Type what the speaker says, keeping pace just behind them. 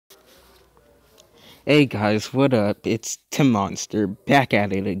Hey guys, what up? It's Tim Monster back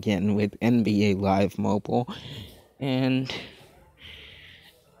at it again with NBA Live Mobile, and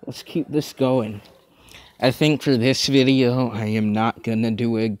let's keep this going. I think for this video, I am not gonna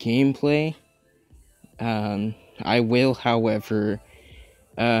do a gameplay. I will, however,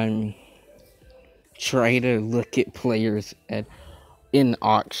 um, try to look at players in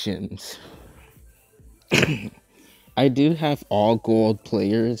auctions. I do have all gold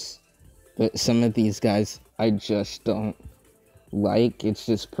players, but some of these guys I just don't like. It's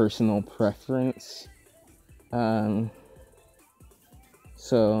just personal preference. So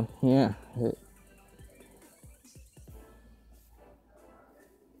yeah,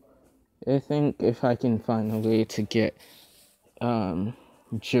 I think if I can find a way to get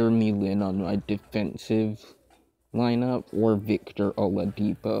Jeremy Lin on my defensive lineup or Victor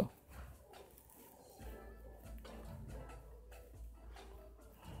Oladipo.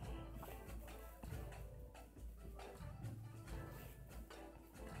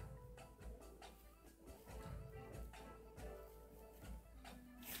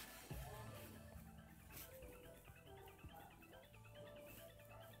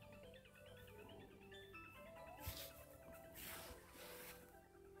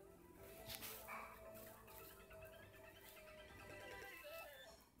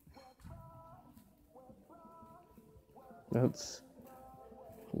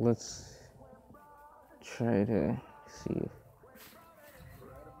 Let's try to see.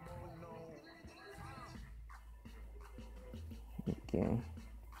 Okay.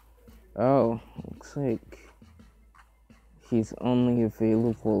 Oh, looks like he's only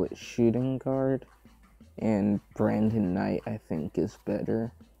available at shooting guard, and Brandon Knight I think is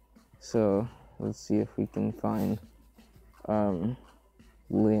better. So let's see if we can find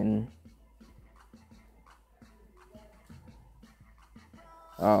Lin.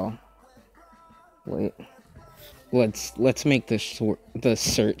 Oh, wait. Let's make the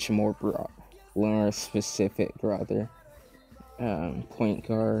search more specific rather. Point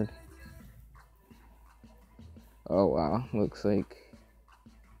guard. Oh wow, looks like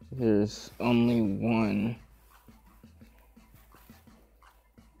there's only one.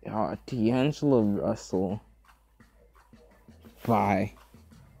 D'Angelo Russell. Buy.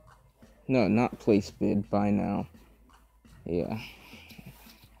 No, not place bid. Buy now. Yeah.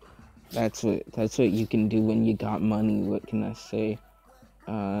 That's what you can do when you got money. What can I say?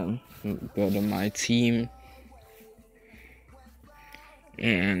 Go to my team,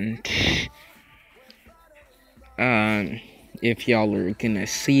 and if y'all are gonna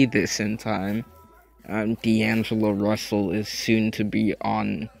see this in time, D'Angelo Russell is soon to be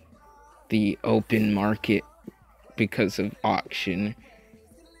on the open market because of auction.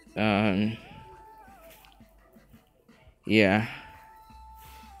 Yeah.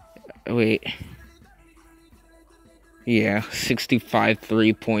 Wait. Yeah, 65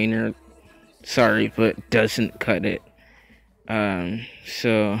 3-pointer. Sorry, but doesn't cut it. So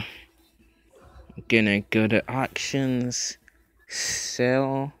I'm gonna go to auctions,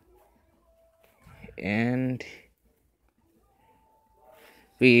 sell, and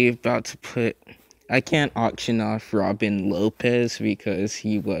we about to put. I can't auction off Robin Lopez because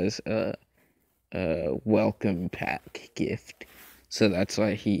he was a welcome pack gift, so that's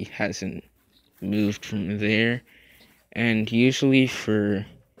why he hasn't moved from there. And usually for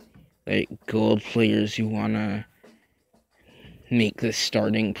like gold players, you wanna make the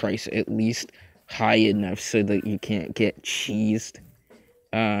starting price at least high enough so that you can't get cheesed.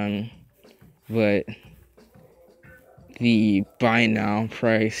 But the buy now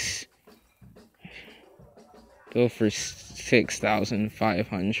price go for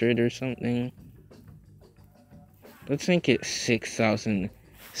 6,500 or something. Let's make it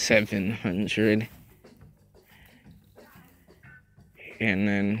 6,700. And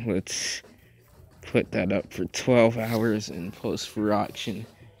then let's put that up for 12 hours and post for auction.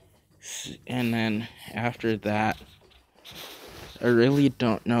 And then after that, I really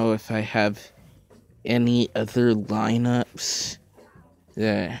don't know if I have any other lineups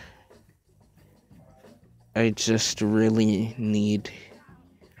that I just really need.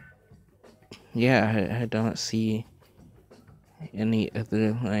 Yeah, I don't see any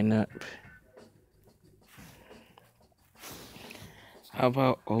other lineup. How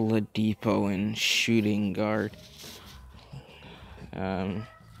about Oladipo and shooting guard?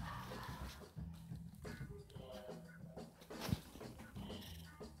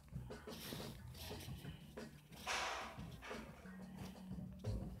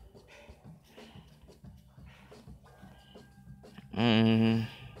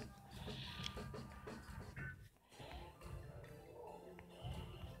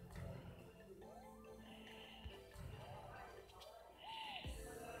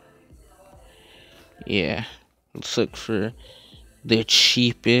 Yeah, let's look for the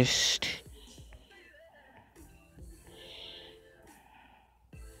cheapest.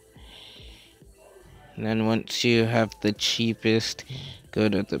 And then once you have the cheapest, go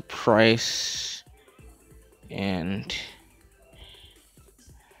to the price and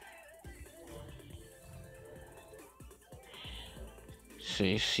so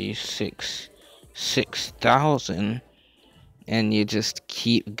you see 6,000, and you just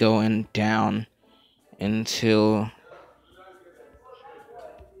keep going down until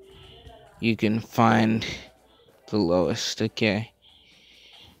you can find the lowest. Okay,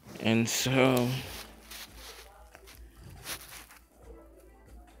 and so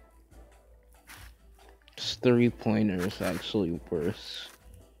this 3-pointer is actually worse,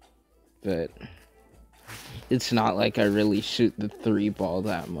 but it's not like I really shoot the 3-ball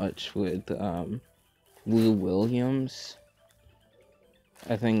that much with Lou Williams.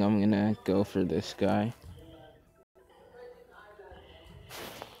 I think I'm gonna go for this guy.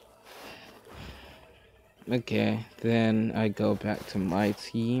 Okay, then I go back to my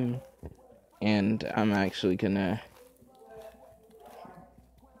team, and I'm actually gonna...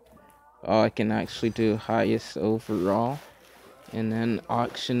 Oh, I can actually do highest overall, and then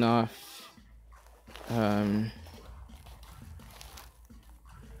auction off,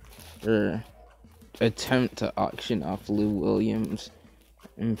 or attempt to auction off Lou Williams.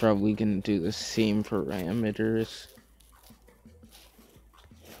 I'm probably gonna do the same parameters.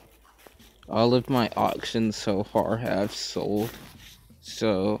 All of my auctions so far have sold,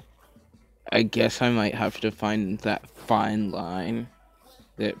 so I guess I might have to find that fine line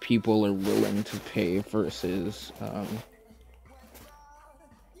that people are willing to pay versus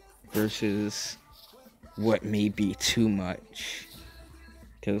what may be too much,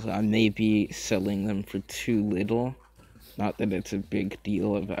 because I may be selling them for too little. Not that it's a big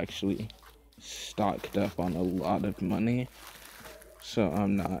deal. I've actually stocked up on a lot of money, so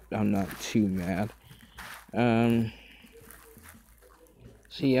I'm not too mad. So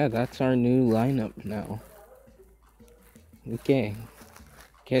yeah, that's our new lineup now. Okay,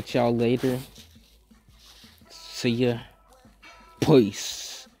 catch y'all later. See ya. Peace.